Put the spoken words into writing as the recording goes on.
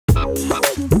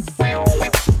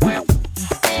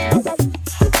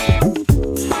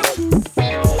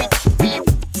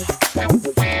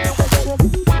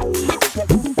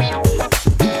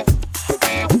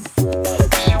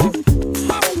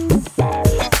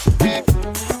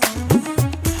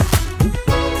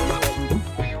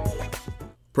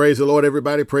Praise the Lord,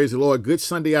 everybody. Praise the Lord. Good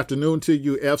Sunday afternoon to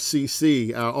you,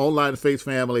 FCC, our online faith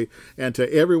family, and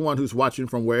to everyone who's watching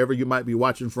from wherever you might be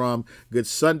watching from. Good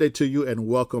Sunday to you, and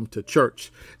welcome to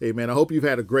church. Amen. I hope you've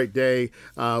had a great day.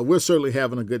 We're certainly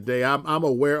having a good day. I'm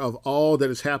aware of all that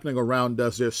is happening around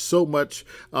us. There's so much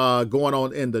going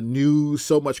on in the news,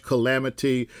 so much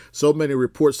calamity, so many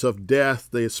reports of death.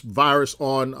 This virus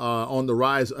on the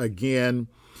rise again.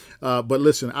 But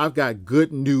listen, I've got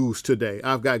good news today.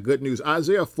 I've got good news.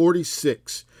 Isaiah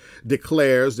 46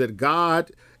 declares that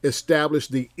God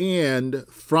established the end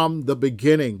from the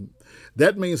beginning.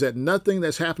 That means that nothing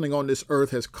that's happening on this earth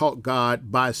has caught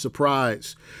God by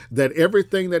surprise. That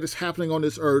everything that is happening on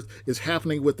this earth is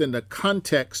happening within the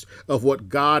context of what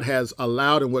God has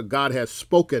allowed and what God has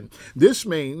spoken. This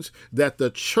means that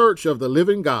the church of the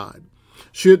living God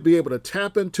should be able to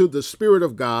tap into the Spirit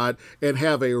of God and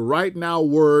have a right now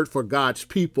word for God's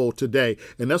people today.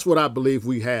 And that's what I believe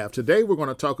we have. Today, we're going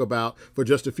to talk about, for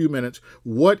just a few minutes,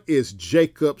 what is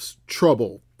Jacob's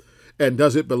trouble? And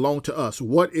does it belong to us?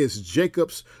 What is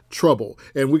Jacob's trouble?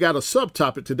 And we got a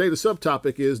subtopic today. The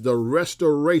subtopic is the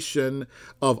restoration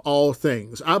of all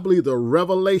things. I believe the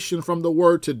revelation from the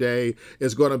word today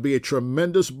is going to be a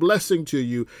tremendous blessing to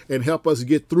you and help us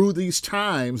get through these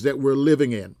times that we're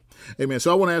living in. Amen.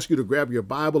 So I want to ask you to grab your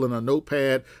Bible and a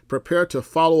notepad, prepare to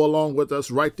follow along with us,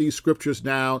 write these scriptures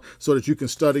down so that you can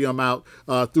study them out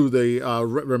through the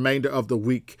remainder of the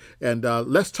week. And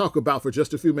let's talk about for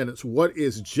just a few minutes, what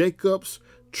is Jacob's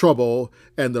trouble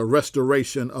and the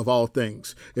restoration of all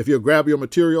things. If you'll grab your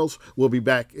materials, we'll be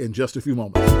back in just a few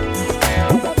moments.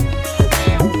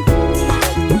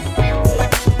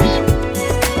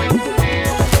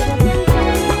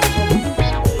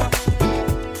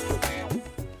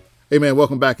 Amen.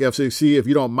 Welcome back, FCC. If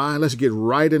you don't mind, let's get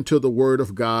right into the Word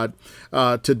of God.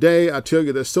 Today, I tell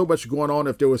you, there's so much going on.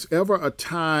 If there was ever a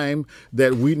time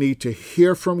that we need to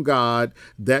hear from God,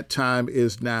 that time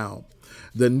is now.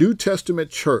 The New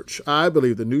Testament church, I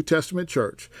believe the New Testament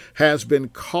church, has been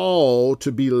called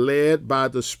to be led by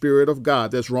the Spirit of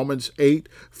God. That's Romans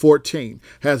 8:14.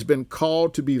 Has been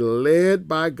called to be led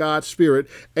by God's Spirit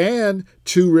and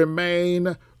to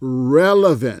remain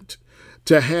relevant,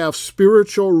 to have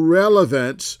spiritual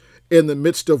relevance in the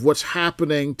midst of what's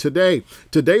happening today.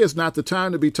 Today is not the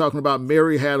time to be talking about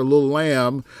Mary had a little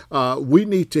lamb. We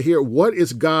need to hear, what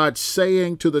is God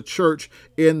saying to the church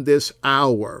in this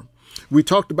hour? We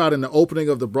talked about in the opening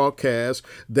of the broadcast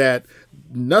that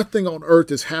nothing on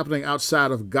earth is happening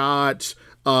outside of God's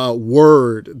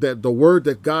word, that the word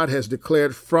that God has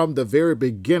declared from the very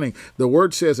beginning. The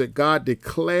word says that God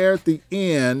declared the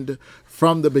end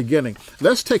from the beginning.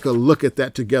 Let's take a look at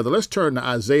that together. Let's turn to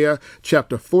Isaiah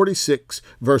chapter 46,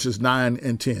 verses 9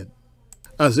 and 10.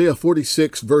 Isaiah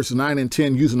 46, verse 9 and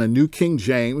 10, using the New King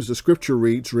James, the scripture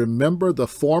reads, "Remember the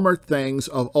former things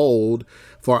of old,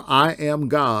 for I am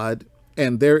God,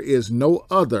 and there is no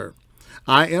other.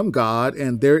 I am God,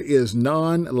 and there is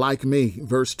none like me."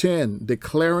 Verse 10,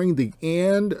 declaring the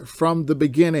end from the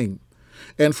beginning,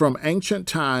 and from ancient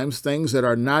times things that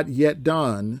are not yet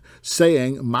done,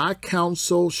 saying, my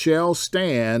counsel shall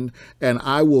stand, and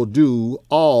I will do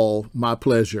all my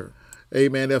pleasure.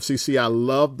 Amen, FCC. I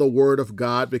love the word of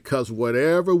God because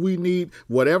whatever we need,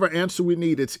 whatever answer we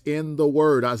need, it's in the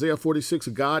word. Isaiah 46,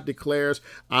 God declares,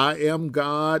 I am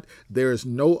God. There is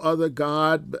no other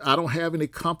God. I don't have any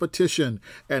competition,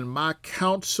 and my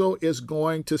counsel is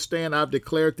going to stand. I've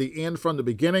declared the end from the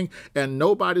beginning, and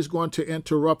nobody's going to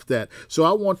interrupt that. So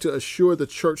I want to assure the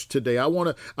church today, I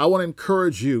want to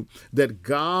encourage you that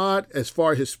God, as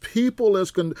far as his people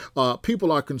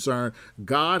are concerned,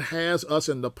 God has us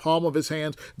in the palm of his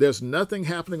hands. There's nothing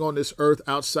happening on this earth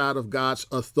outside of God's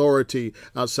authority,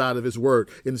 outside of his word.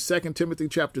 In 2 Timothy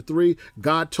chapter 3,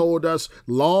 God told us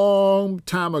long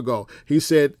time ago, he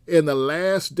said, in the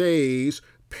last days,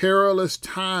 perilous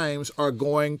times are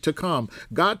going to come.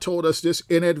 God told us this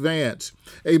in advance.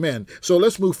 Amen. So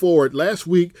let's move forward. Last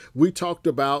week, we talked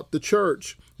about the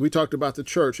church. We talked about the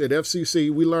church. At FCC,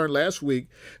 we learned last week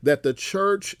that the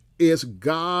church is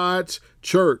God's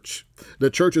church.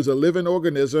 The church is a living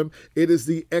organism. It is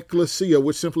the ecclesia,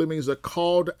 which simply means the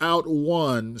called out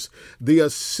ones, the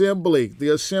assembly,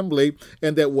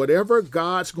 and that whatever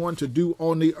God's going to do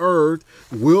on the earth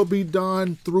will be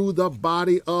done through the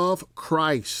body of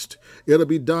Christ. It'll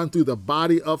be done through the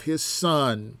body of his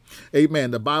son.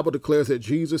 Amen. The Bible declares that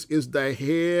Jesus is the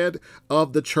head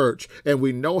of the church, and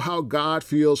we know how God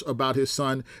feels about his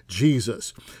son,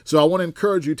 Jesus. So I want to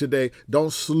encourage you today,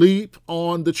 don't sleep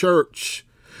on the church.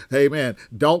 Amen.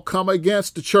 Don't come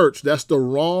against the church. That's the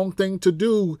wrong thing to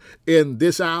do in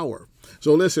this hour.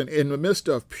 So listen, in the midst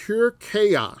of pure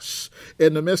chaos,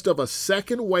 in the midst of a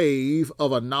second wave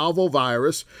of a novel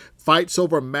virus, fights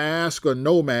over mask or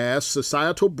no mask,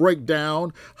 societal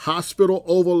breakdown, hospital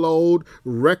overload,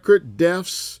 record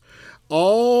deaths,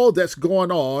 all that's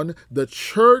going on, the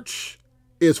church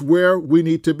is where we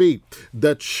need to be.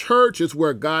 The church is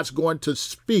where God's going to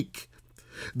speak.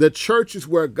 The church is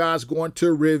where God's going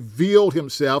to reveal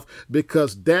himself,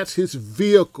 because that's his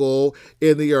vehicle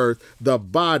in the earth, the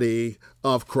body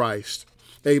of Christ.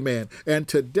 Amen. And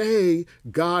today,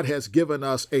 God has given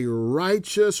us a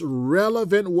righteous,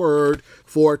 relevant word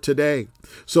for today.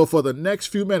 So for the next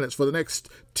few minutes, for the next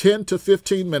 10 to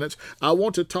 15 minutes, I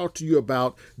want to talk to you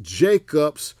about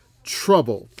Jacob's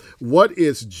trouble. What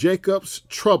is Jacob's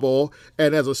trouble?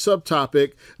 And as a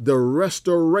subtopic, the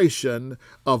restoration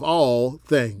of all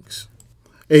things.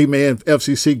 Amen.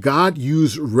 FCC, God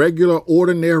used regular,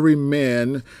 ordinary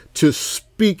men to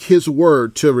speak his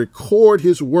word, to record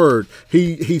his word.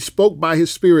 He spoke by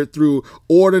his spirit through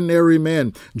ordinary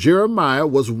men. Jeremiah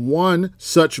was one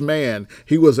such man.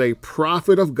 He was a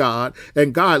prophet of God,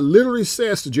 and God literally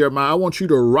says to Jeremiah, I want you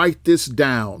to write this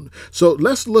down. So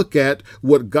let's look at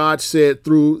what God said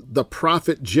through the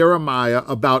prophet Jeremiah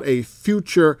about a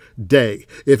future day.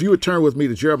 If you would turn with me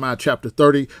to Jeremiah chapter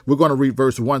 30, we're going to read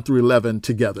verse 1 through 11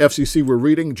 together. FCC, we're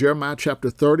reading Jeremiah chapter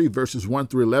 30, verses 1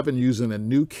 through 11, using a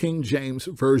New King James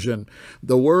Version.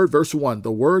 The word, verse 1,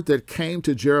 the word that came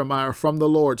to Jeremiah from the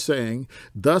Lord, saying,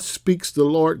 Thus speaks the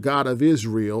Lord God of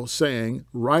Israel, saying,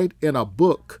 Write in a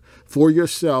book for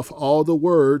yourself all the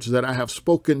words that I have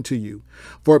spoken to you.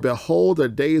 For behold, the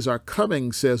days are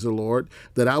coming, says the Lord,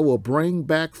 that I will bring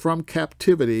back from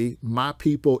captivity my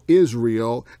people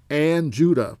Israel and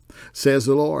Judah, says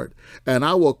the Lord, and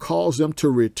I will cause them to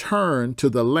return to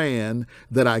the land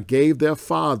that I gave their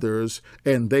fathers,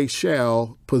 and they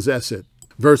shall possess it.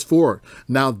 Verse 4,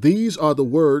 Now these are the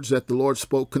words that the Lord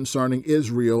spoke concerning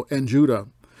Israel and Judah.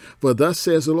 For thus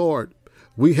says the Lord,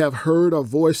 We have heard a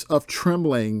voice of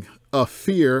trembling, of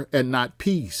fear, and not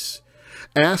peace.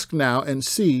 Ask now and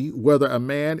see whether a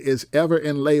man is ever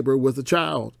in labor with a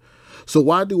child. So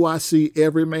why do I see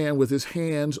every man with his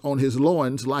hands on his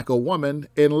loins like a woman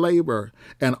in labor,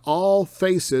 and all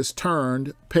faces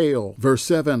turned pale? Verse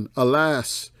 7,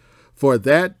 Alas, for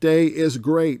that day is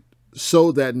great,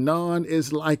 so that none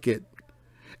is like it.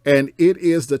 And it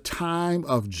is the time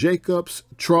of Jacob's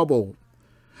trouble,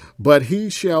 but he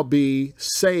shall be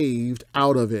saved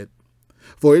out of it.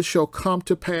 For it shall come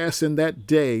to pass in that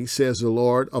day, says the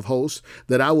Lord of hosts,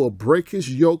 that I will break his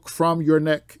yoke from your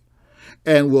neck,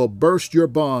 and will burst your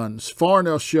bonds.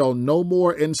 Foreigners shall no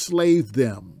more enslave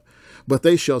them, but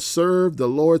they shall serve the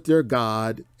Lord their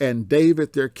God, and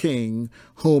David their king,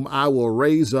 whom I will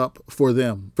raise up for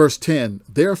them. Verse 10,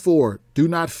 Therefore do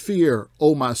not fear,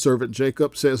 O my servant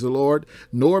Jacob, says the Lord,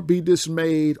 nor be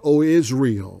dismayed, O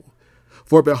Israel.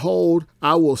 For behold,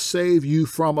 I will save you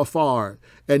from afar,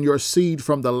 and your seed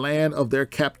from the land of their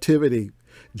captivity.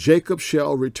 Jacob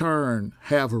shall return,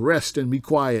 have rest, and be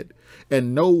quiet,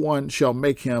 and no one shall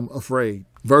make him afraid.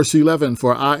 Verse 11,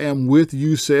 For I am with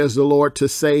you, says the Lord, to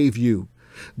save you.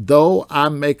 Though I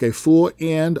make a full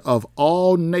end of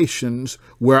all nations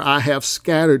where I have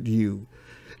scattered you,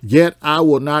 yet I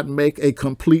will not make a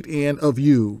complete end of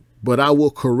you. But I will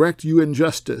correct you in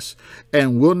justice,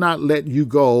 and will not let you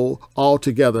go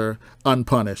altogether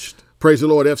unpunished. Praise the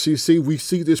Lord, FCC. We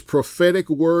see this prophetic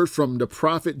word from the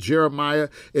prophet Jeremiah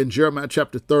in Jeremiah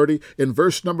chapter 30. In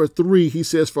verse number 3, he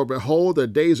says, For behold, the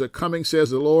days are coming, says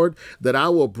the Lord, that I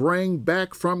will bring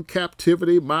back from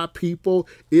captivity my people,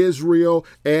 Israel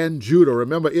and Judah.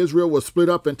 Remember, Israel was split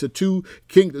up into two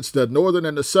kingdoms, the northern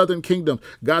and the southern kingdom.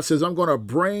 God says, I'm going to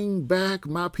bring back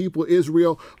my people,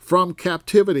 Israel, from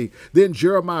captivity. Then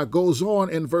Jeremiah goes on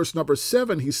in verse number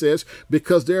 7, he says,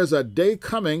 Because there's a day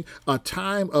coming, a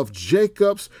time of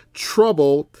Jacob's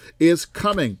trouble is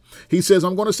coming. He says,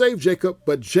 I'm going to save Jacob,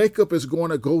 but Jacob is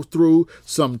going to go through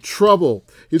some trouble.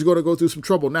 He's going to go through some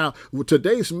trouble. Now,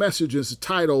 today's message is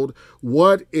titled,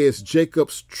 What is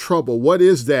Jacob's Trouble? What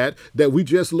is that we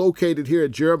just located here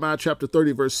at Jeremiah chapter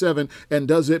 30, verse 7, and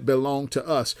does it belong to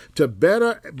us? To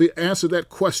better answer that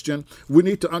question, we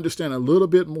need to understand a little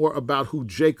bit more about who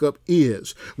Jacob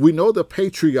is. We know the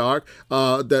patriarch,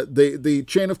 the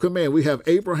chain of command. We have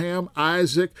Abraham,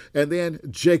 Isaac, and then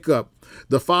Jacob.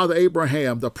 The father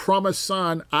Abraham, the promised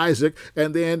son Isaac,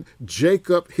 and then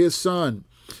Jacob, his son.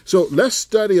 So let's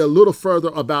study a little further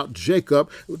about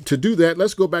Jacob. To do that,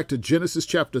 let's go back to Genesis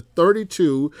chapter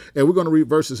 32, and we're going to read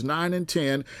verses 9 and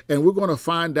 10, and we're going to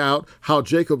find out how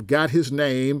Jacob got his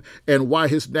name and why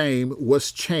his name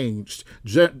was changed.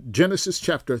 Genesis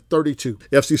chapter 32.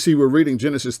 FCC, we're reading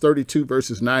Genesis 32,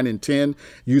 verses 9 and 10,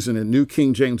 using a New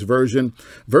King James Version.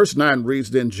 Verse 9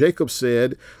 reads, Then Jacob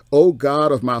said, O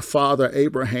God of my father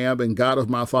Abraham and God of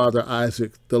my father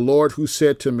Isaac, the Lord who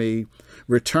said to me,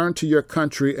 Return to your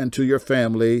country and to your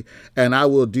family, and I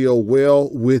will deal well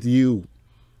with you.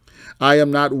 I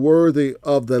am not worthy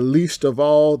of the least of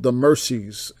all the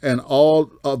mercies and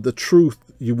all of the truth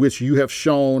which you have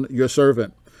shown your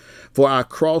servant. For I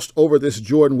crossed over this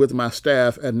Jordan with my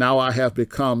staff, and now I have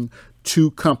become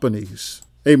two companies.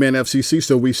 Amen, FCC.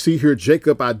 So we see here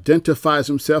Jacob identifies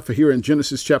himself here in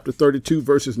Genesis chapter 32,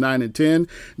 verses 9 and 10.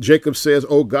 Jacob says,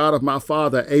 O God of my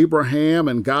father Abraham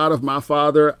and God of my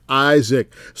father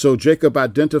Isaac. So Jacob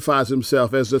identifies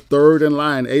himself as the third in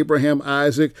line, Abraham,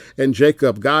 Isaac, and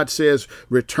Jacob. God says,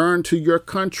 return to your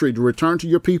country, return to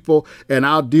your people, and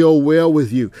I'll deal well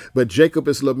with you. But Jacob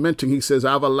is lamenting. He says,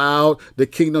 I've allowed the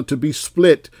kingdom to be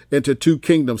split into two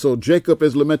kingdoms. So Jacob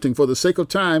is lamenting. For the sake of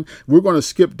time, we're going to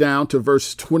skip down to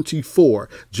verse 24,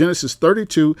 Genesis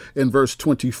 32 and verse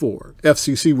 24.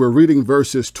 FCC, we're reading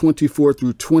verses 24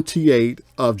 through 28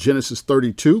 of Genesis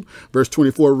 32. Verse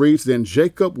 24 reads, Then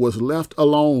Jacob was left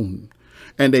alone,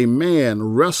 and a man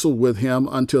wrestled with him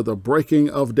until the breaking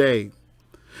of day.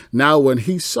 Now when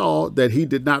he saw that he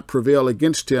did not prevail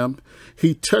against him,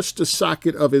 he touched the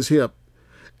socket of his hip,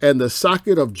 and the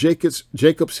socket of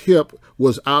Jacob's hip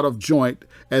was out of joint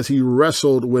as he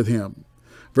wrestled with him.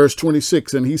 Verse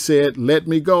 26, and he said, Let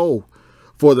me go,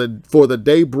 for the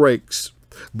day breaks.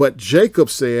 But Jacob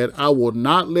said, I will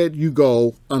not let you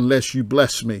go unless you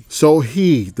bless me. So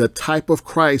he, the type of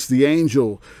Christ, the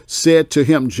angel, said to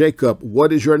him, Jacob,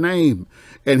 what is your name?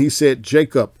 And he said,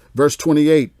 Jacob. Verse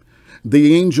 28,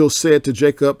 the angel said to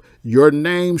Jacob, Your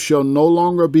name shall no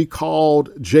longer be called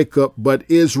Jacob, but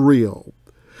Israel.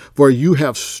 For you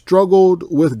have struggled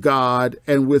with God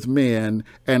and with men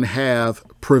and have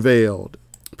prevailed.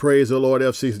 Praise the Lord,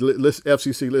 FCC.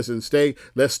 Listen,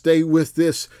 let's stay with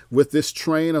this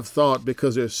train of thought,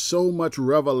 because there's so much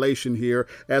revelation here.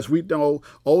 As we know,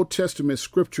 Old Testament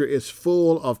scripture is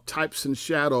full of types and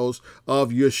shadows of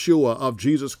Yeshua, of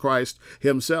Jesus Christ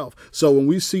himself. So when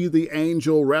we see the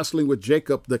angel wrestling with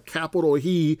Jacob, the capital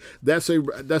He, that's a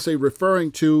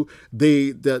referring to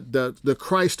the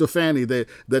Christophany,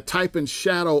 the type and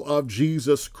shadow of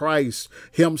Jesus Christ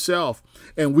himself.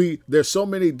 And there's so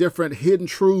many different hidden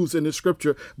truths in the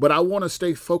scripture, but I want to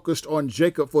stay focused on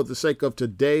Jacob for the sake of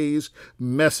today's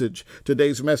message.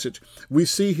 We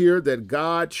see here that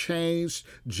God changed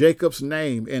Jacob's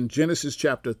name in Genesis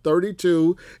chapter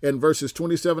 32 and verses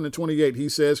 27 and 28. He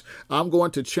says, I'm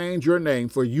going to change your name,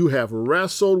 for you have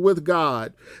wrestled with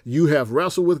God. You have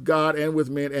wrestled with God and with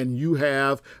men, and you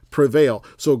have prevailed.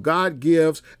 So God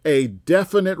gives a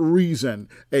definite reason,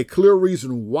 a clear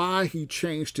reason why he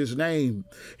changed his name.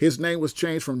 His name was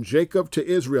changed from Jacob to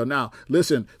Israel. Now,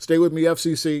 listen, stay with me,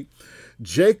 FCC.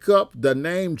 Jacob, the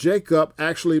name Jacob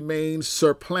actually means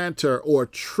supplanter or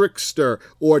trickster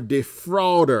or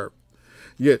defrauder.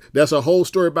 Yeah, that's a whole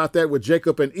story about that with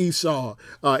Jacob and Esau.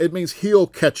 It means heel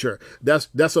catcher.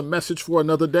 That's a message for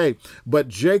another day. But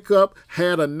Jacob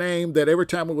had a name that every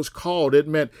time it was called, it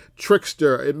meant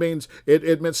trickster. It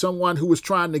meant someone who was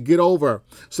trying to get over,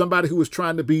 somebody who was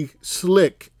trying to be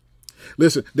slick.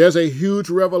 Listen, there's a huge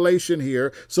revelation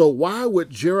here. So why would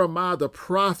Jeremiah the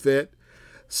prophet,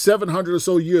 700 or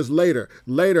so years later,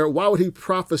 why would he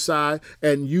prophesy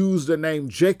and use the name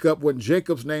Jacob when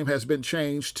Jacob's name has been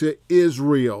changed to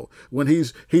Israel, when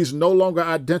he's no longer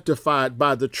identified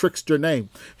by the trickster name?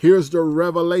 Here's the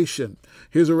revelation.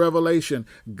 Here's a revelation.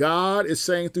 God is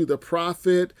saying through the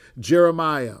prophet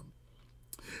Jeremiah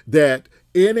that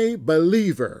any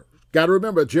believer, got to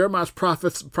remember, Jeremiah's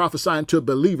prophesying to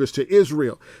believers, to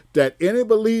Israel, that any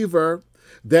believer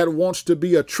that wants to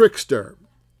be a trickster,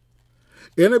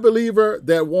 Any believer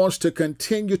that wants to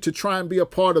continue to try and be a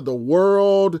part of the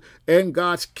world and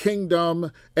God's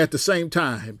kingdom at the same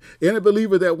time. Any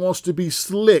believer that wants to be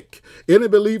slick. Any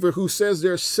believer who says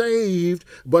they're saved,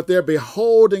 but they're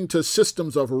beholding to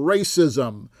systems of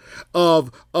racism,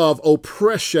 of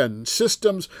oppression,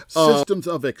 systems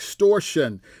of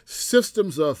extortion,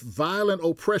 systems of violent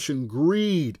oppression,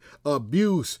 greed,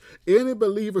 abuse. Any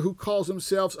believer who calls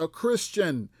themselves a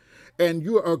Christian and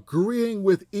you're agreeing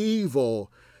with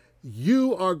evil,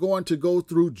 you are going to go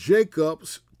through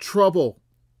Jacob's trouble.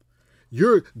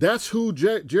 That's who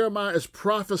Jeremiah is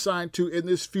prophesying to in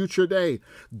this future day.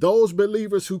 Those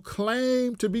believers who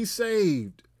claim to be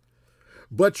saved,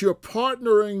 but you're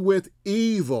partnering with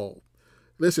evil.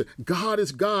 Listen, God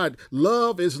is God.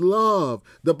 Love is love.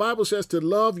 The Bible says to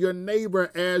love your neighbor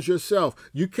as yourself.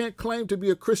 You can't claim to be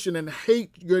a Christian and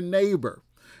hate your neighbor.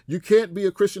 You can't be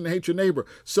a Christian and hate your neighbor.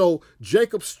 So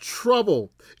Jacob's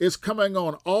trouble is coming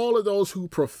on all of those who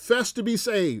profess to be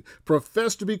saved,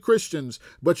 profess to be Christians,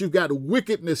 but you've got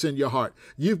wickedness in your heart.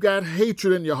 You've got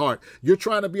hatred in your heart. You're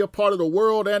trying to be a part of the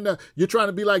world, and you're trying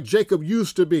to be like Jacob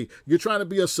used to be. You're trying to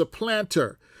be a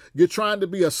supplanter. You're trying to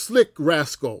be a slick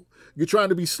rascal. You're trying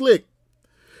to be slick.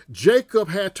 Jacob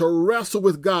had to wrestle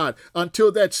with God until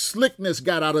that slickness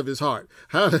got out of his heart.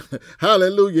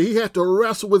 Hallelujah. He had to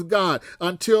wrestle with God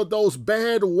until those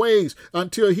bad ways,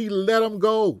 until he let them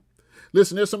go.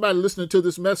 Listen, there's somebody listening to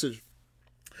this message.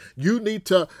 You need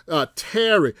to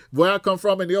tarry. Where I come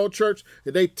from in the old church,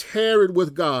 they tarried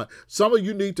with God. Some of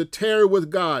you need to tarry with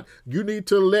God. You need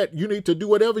to do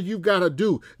whatever you've got to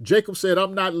do. Jacob said,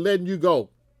 I'm not letting you go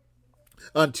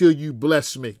until you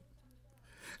bless me.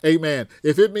 Amen.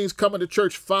 If it means coming to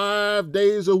church 5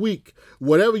 days a week,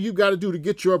 whatever you got to do to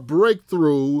get your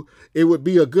breakthrough, it would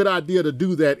be a good idea to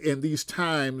do that in these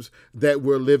times that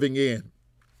we're living in.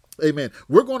 Amen.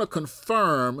 We're going to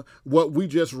confirm what we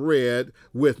just read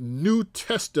with New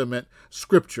Testament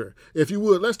scripture. If you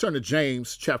would, let's turn to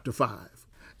James chapter 5.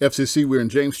 FCC, we're in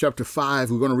James chapter 5.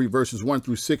 We're going to read verses 1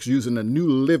 through 6 using the New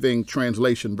Living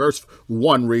Translation. Verse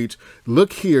 1 reads,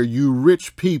 "Look here, you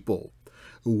rich people.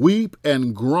 Weep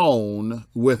and groan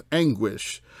with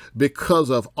anguish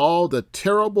because of all the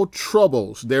terrible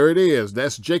troubles." There it is.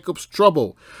 That's Jacob's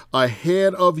trouble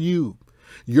ahead of you.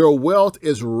 Your wealth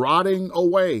is rotting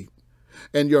away,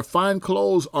 and your fine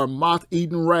clothes are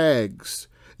moth-eaten rags.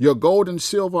 Your gold and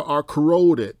silver are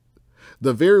corroded.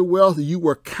 The very wealth you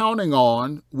were counting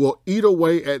on will eat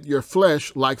away at your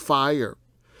flesh like fire.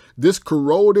 This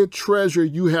corroded treasure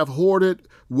you have hoarded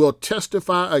will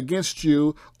testify against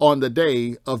you on the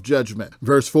day of judgment.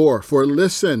 Verse 4, "For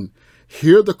listen,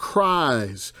 hear the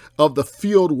cries of the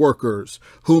field workers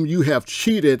whom you have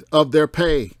cheated of their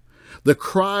pay. The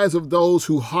cries of those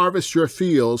who harvest your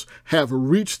fields have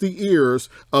reached the ears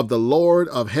of the Lord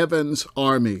of heaven's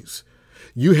armies.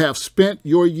 You have spent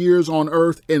your years on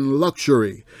earth in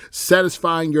luxury,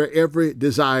 satisfying your every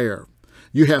desire.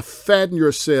 You have fattened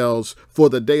yourselves for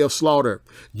the day of slaughter.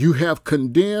 You have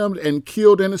condemned and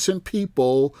killed innocent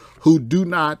people who do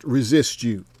not resist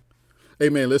you."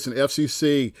 Amen. Listen,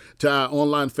 FCC, to our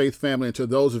online faith family, and to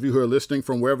those of you who are listening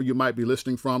from wherever you might be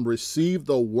listening from, receive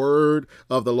the word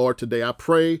of the Lord today. I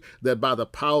pray that by the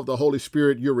power of the Holy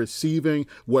Spirit, you're receiving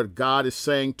what God is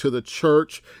saying to the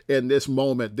church in this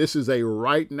moment. This is a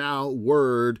right now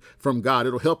word from God.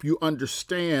 It'll help you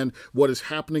understand what is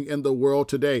happening in the world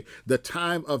today. The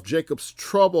time of Jacob's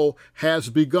trouble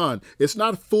has begun. It's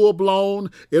not full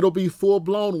blown. It'll be full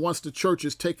blown once the church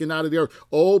is taken out of the earth.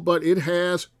 Oh, but it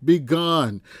has begun.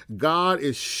 God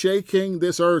is shaking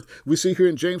this earth. We see here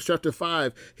in James chapter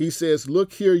 5, he says,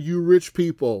 "Look here, you rich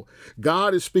people."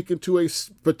 God is speaking to a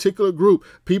particular group,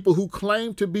 people who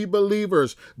claim to be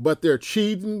believers, but they're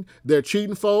cheating. They're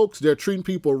cheating folks. They're treating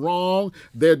people wrong.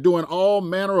 They're doing all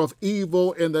manner of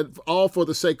evil, all for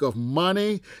the sake of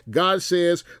money. God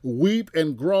says, "Weep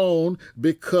and groan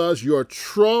because your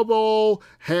trouble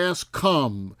has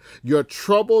come." Your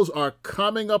troubles are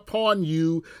coming upon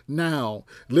you now.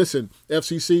 Listen,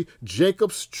 FCC,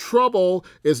 Jacob's trouble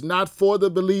is not for the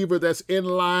believer that's in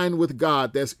line with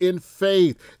God, that's in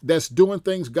faith, that's doing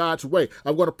things God's way.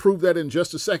 I'm going to prove that in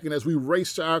just a second as we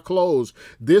race to our close.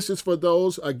 This is for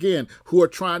those, again, who are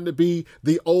trying to be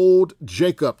the old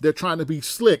Jacob. They're trying to be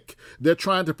slick. They're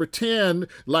trying to pretend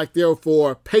like they're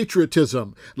for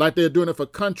patriotism, like they're doing it for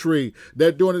country.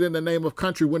 They're doing it in the name of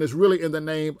country when it's really in the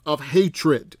name of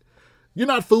hatred. You're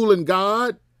not fooling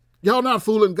God. Y'all not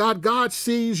fooling God. God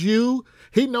sees you.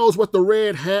 He knows what the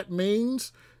red hat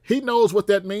means. He knows what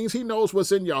that means. He knows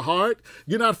what's in your heart.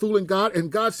 You're not fooling God.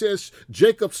 And God says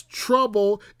Jacob's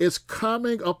trouble is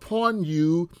coming upon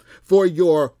you for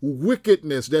your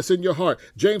wickedness that's in your heart.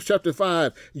 James chapter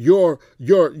 5, your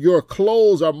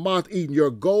clothes are moth-eaten.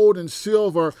 Your gold and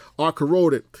silver are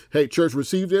corroded. Hey, church,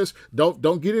 receive this.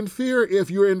 Don't get in fear if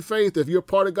you're in faith, if you're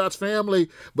part of God's family.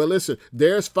 But listen,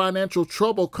 there's financial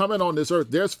trouble coming on this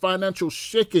earth. There's financial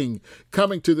shaking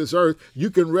coming to this earth. You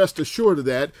can rest assured of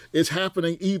that. It's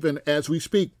happening even as we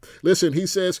speak. Listen, he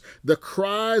says, the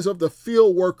cries of the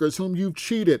field workers whom you've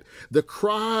cheated, the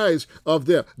cries of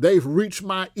them, they've reached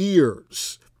my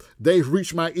ears. They've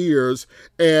reached my ears,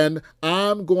 and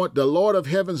the Lord of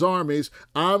heaven's armies,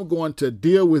 I'm going to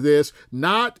deal with this,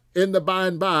 not in the by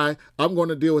and by. I'm going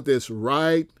to deal with this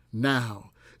right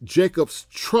now. Jacob's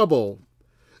trouble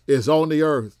is on the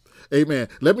earth. Amen.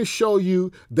 Let me show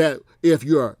you that if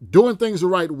you're doing things the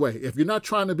right way, if you're not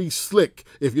trying to be slick,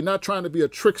 if you're not trying to be a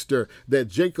trickster, that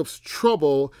Jacob's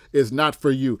trouble is not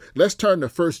for you. Let's turn to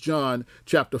 1 John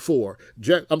chapter 4.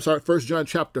 1 John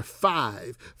chapter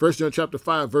 5. 1 John chapter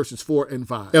 5, verses 4 and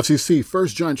 5. FCC, 1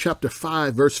 John chapter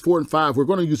 5, verse 4 and 5. We're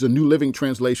going to use a New Living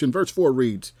Translation. Verse 4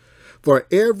 reads, "For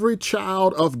every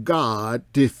child of God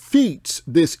defeats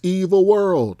this evil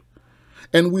world,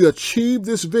 and we achieve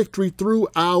this victory through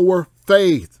our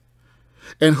faith.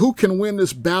 And who can win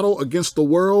this battle against the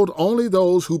world? Only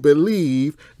those who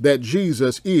believe that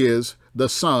Jesus is the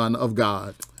Son of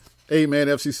God." Amen,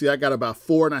 FCC. I got about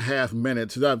 4.5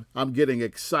 minutes. I'm getting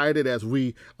excited as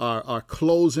we are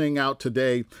closing out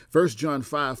today. 1 John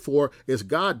 5:4. Is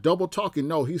God double talking?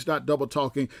 No, he's not double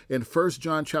talking. In 1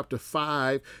 John chapter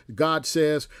 5, God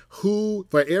says,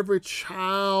 for every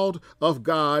child of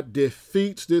God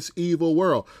defeats this evil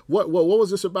world. What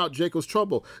was this about Jacob's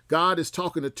trouble? God is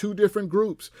talking to two different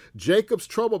groups. Jacob's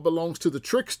trouble belongs to the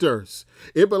tricksters.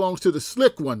 It belongs to the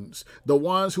slick ones, the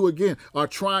ones who, again, are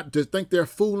trying to think they're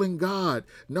fooling God.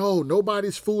 No,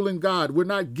 nobody's fooling God. We're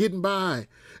not getting by.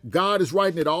 God is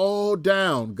writing it all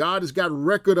down. God has got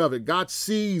record of it. God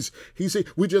sees.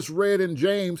 We just read in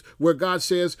James where God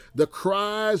says, the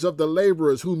cries of the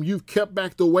laborers whom you've kept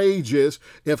back the wages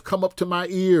have come up to my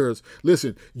ears.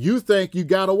 Listen, you think you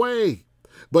got away,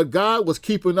 but God was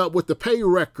keeping up with the pay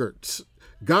records.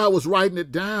 God was writing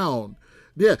it down.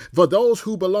 Yeah, for those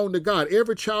who belong to God,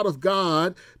 every child of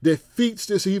God defeats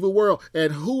this evil world.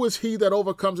 And who is he that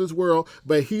overcomes this world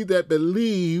but he that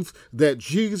believes that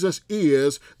Jesus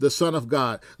is the Son of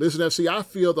God? Listen, FC, I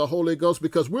feel the Holy Ghost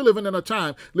because we're living in a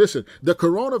time. Listen, the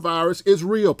coronavirus is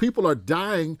real. People are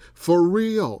dying for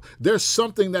real. There's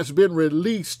something that's been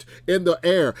released in the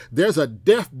air. There's a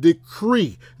death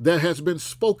decree that has been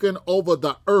spoken over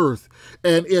the earth.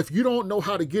 And if you don't know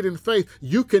how to get in faith,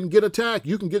 you can get attacked.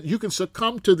 You can succumb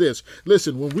to this.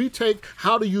 Listen, when we take,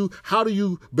 how do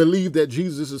you believe that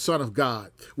Jesus is the Son of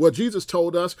God? Well, Jesus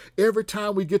told us every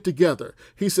time we get together,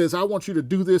 he says, I want you to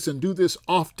do this and do this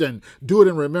often. Do it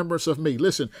in remembrance of me.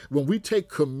 Listen, when we take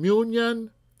communion,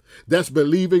 that's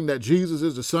believing that Jesus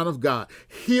is the Son of God.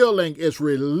 Healing is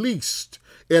released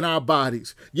in our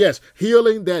bodies. Yes,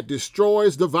 healing that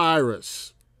destroys the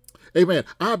virus. Amen.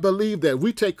 I believe that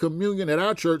we take communion at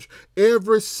our church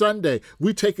every Sunday.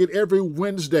 We take it every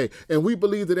Wednesday. And we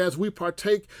believe that as we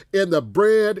partake in the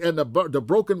bread and the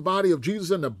broken body of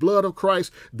Jesus and the blood of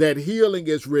Christ, that healing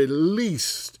is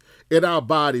released in our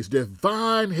bodies,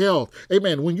 divine health.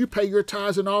 Amen. When you pay your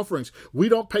tithes and offerings, we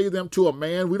don't pay them to a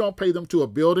man. We don't pay them to a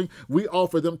building. We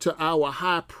offer them to our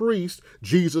high priest,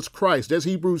 Jesus Christ. That's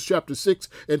Hebrews chapter 6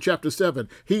 and chapter 7.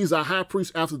 He's a high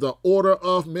priest after the order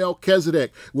of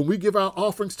Melchizedek. When we give our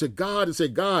offerings to God and say,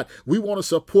 God, we want to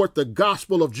support the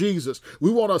gospel of Jesus.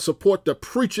 We want to support the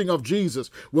preaching of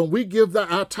Jesus. When we give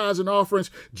our tithes and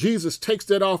offerings, Jesus takes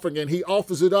that offering and he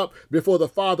offers it up before the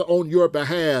Father on your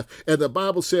behalf. And the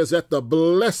Bible says that the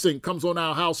blessing comes on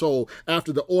our household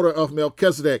after the order of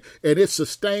Melchizedek, and it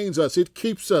sustains us, it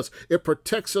keeps us, it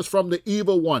protects us from the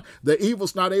evil one. The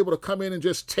evil's not able to come in and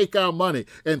just take our money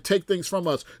and take things from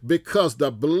us because the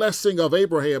blessing of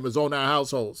Abraham is on our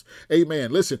households.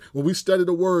 Amen. Listen, when we study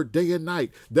the word day and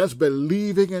night, that's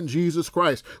believing in Jesus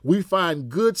Christ. We find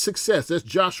good success. That's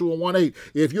Joshua 1:8.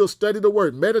 If you'll study the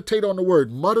word, meditate on the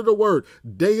word, mutter the word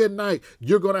day and night,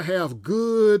 you're going to have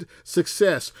good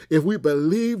success. If we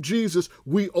believe Jesus,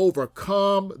 we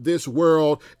overcome this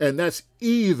world, and that's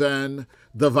even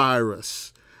the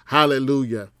virus.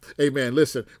 Hallelujah. Amen.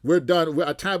 Listen, we're done.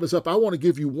 Our time is up. I want to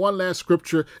give you one last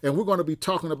scripture, and we're going to be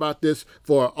talking about this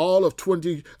for all of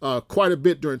quite a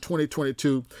bit during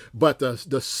 2022. But the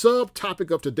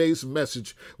subtopic of today's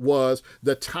message was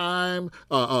the time,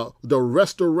 the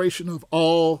restoration of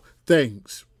all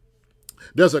things.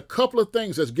 There's a couple of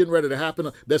things that's getting ready to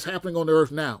happen, that's happening on the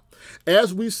earth now.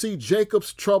 As we see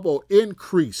Jacob's trouble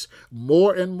increase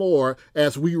more and more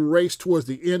as we race towards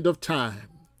the end of time,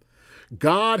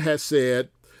 God has said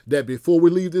that before we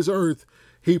leave this earth,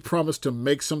 he promised to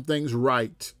make some things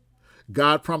right.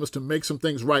 God promised to make some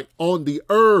things right on the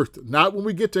earth, not when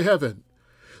we get to heaven.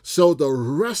 So the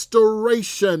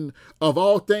restoration of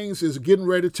all things is getting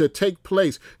ready to take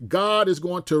place. God is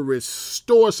going to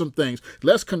restore some things.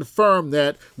 Let's confirm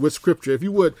that with Scripture. If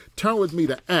you would, turn with me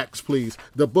to Acts, please,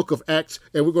 the book of Acts,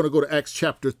 and we're going to go to Acts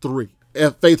chapter 3.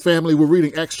 Faith family, we're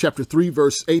reading Acts chapter 3,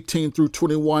 verse 18 through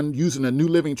 21, using a New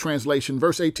Living Translation.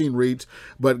 Verse 18 reads,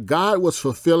 "But God was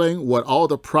fulfilling what all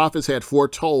the prophets had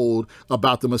foretold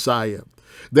about the Messiah,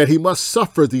 that he must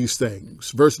suffer these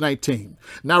things." Verse 19,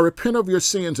 "Now repent of your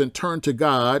sins and turn to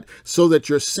God, so that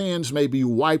your sins may be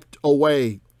wiped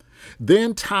away.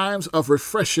 Then times of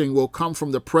refreshing will come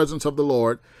from the presence of the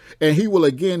Lord, and he will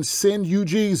again send you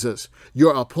Jesus,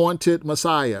 your appointed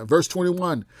Messiah." Verse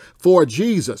 21, "For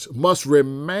Jesus must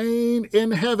remain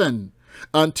in heaven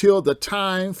until the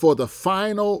time for the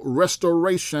final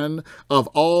restoration of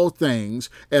all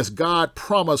things, as God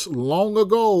promised long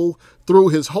ago through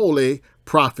his holy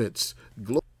prophets."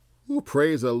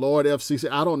 Praise the Lord, FCC.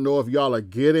 I don't know if y'all are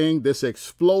getting this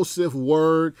explosive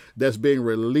word that's being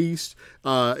released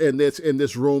in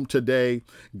this room today.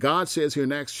 God says here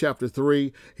in Acts chapter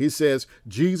 3, he says,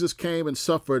 Jesus came and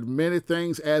suffered many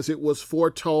things as it was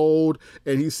foretold.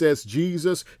 And he says,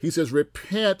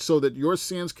 repent so that your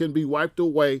sins can be wiped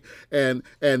away, and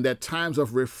that times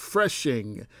of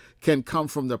refreshing can come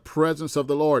from the presence of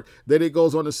the Lord. Then it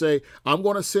goes on to say, I'm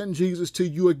going to send Jesus to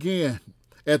you again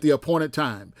at the appointed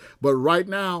time. But right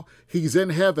now, he's in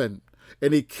heaven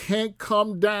and he can't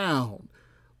come down.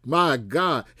 My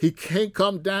God, he can't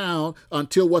come down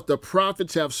until what the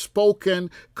prophets have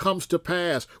spoken comes to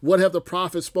pass. What have the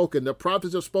prophets spoken? The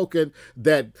prophets have spoken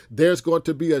that there's going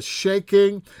to be a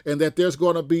shaking, and that there's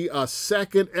going to be a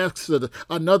second exodus,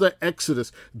 another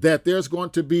exodus, that there's going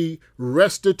to be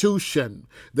restitution,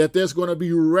 that there's going to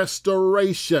be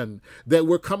restoration, that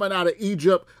we're coming out of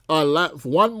Egypt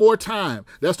one more time.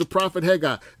 That's the prophet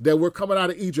Haggai, that we're coming out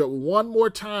of Egypt one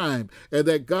more time, and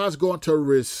that God's going to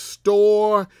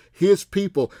restore his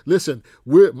people. Listen,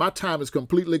 my time is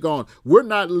completely gone. We're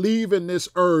not leaving this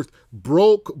earth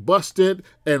broke, busted,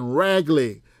 and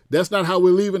raggedy. That's not how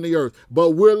we're leaving the earth, but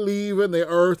we're leaving the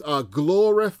earth a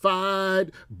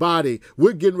glorified body.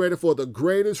 We're getting ready for the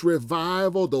greatest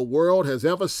revival the world has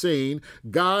ever seen.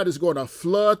 God is going to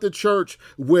flood the church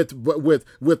with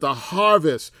a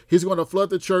harvest. He's going to flood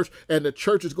the church, and the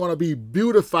church is going to be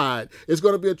beautified. It's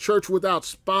going to be a church without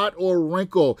spot or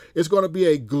wrinkle. It's going to be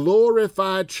a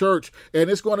glorified church, and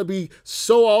it's going to be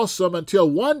so awesome until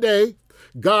one day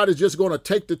God is just going to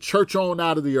take the church on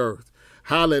out of the earth.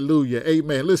 Hallelujah.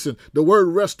 Amen. Listen, the word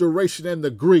restoration in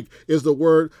the Greek is the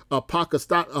word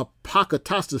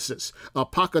apokatastasis.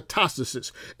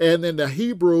 And in the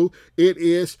Hebrew, it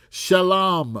is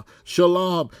shalom.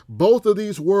 Shalom. Both of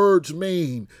these words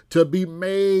mean to be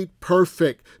made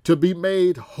perfect, to be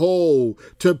made whole,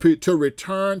 to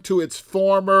return to its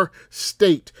former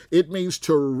state. It means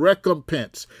to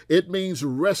recompense. It means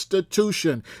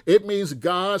restitution. It means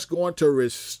God's going to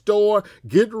restore.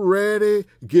 Get ready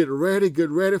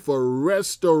for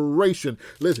restoration.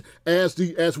 Listen, as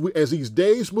these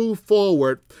days move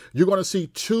forward, you're going to see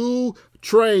two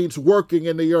trains working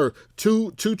in the earth,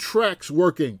 two tracks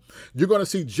working. You're going to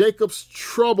see Jacob's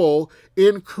trouble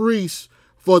increase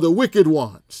for the wicked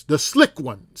ones, the slick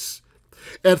ones.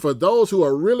 And for those who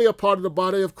are really a part of the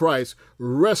body of Christ,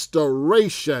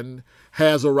 restoration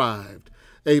has arrived.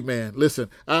 Amen. Listen,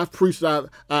 I've preached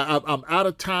out. I'm out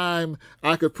of time.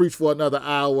 I could preach for another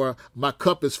hour. My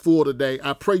cup is full today.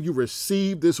 I pray you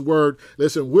receive this word.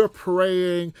 Listen, we're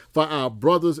praying for our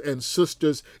brothers and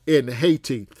sisters in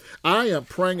Haiti. I am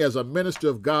praying as a minister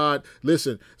of God.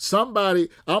 Listen,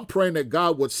 I'm praying that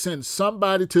God would send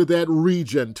somebody to that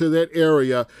region, to that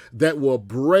area, that will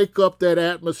break up that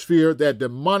atmosphere, that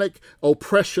demonic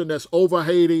oppression that's over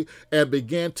Haiti, and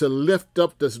begin to lift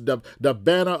up the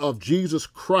banner of Jesus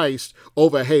Christ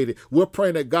over Haiti. We're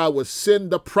praying that God would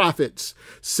send the prophets,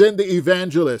 send the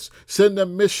evangelists, send the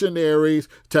missionaries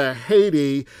to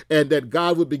Haiti, and that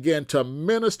God would begin to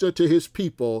minister to his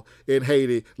people in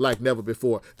Haiti like never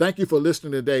before. Thank you for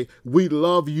listening today. We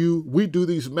love you. We do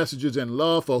these messages in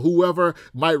love for whoever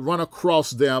might run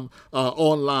across them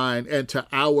online and to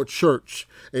our church.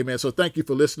 Amen. So thank you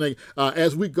for listening.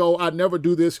 As we go, I never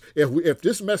do this. If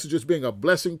this message is being a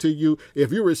blessing to you,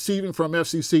 if you're receiving from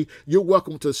FCC, you're welcome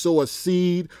welcome to sow a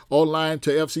seed online to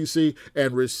FCC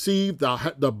and receive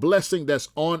the blessing that's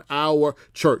on our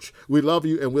church. We love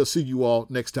you, and we'll see you all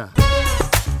next time.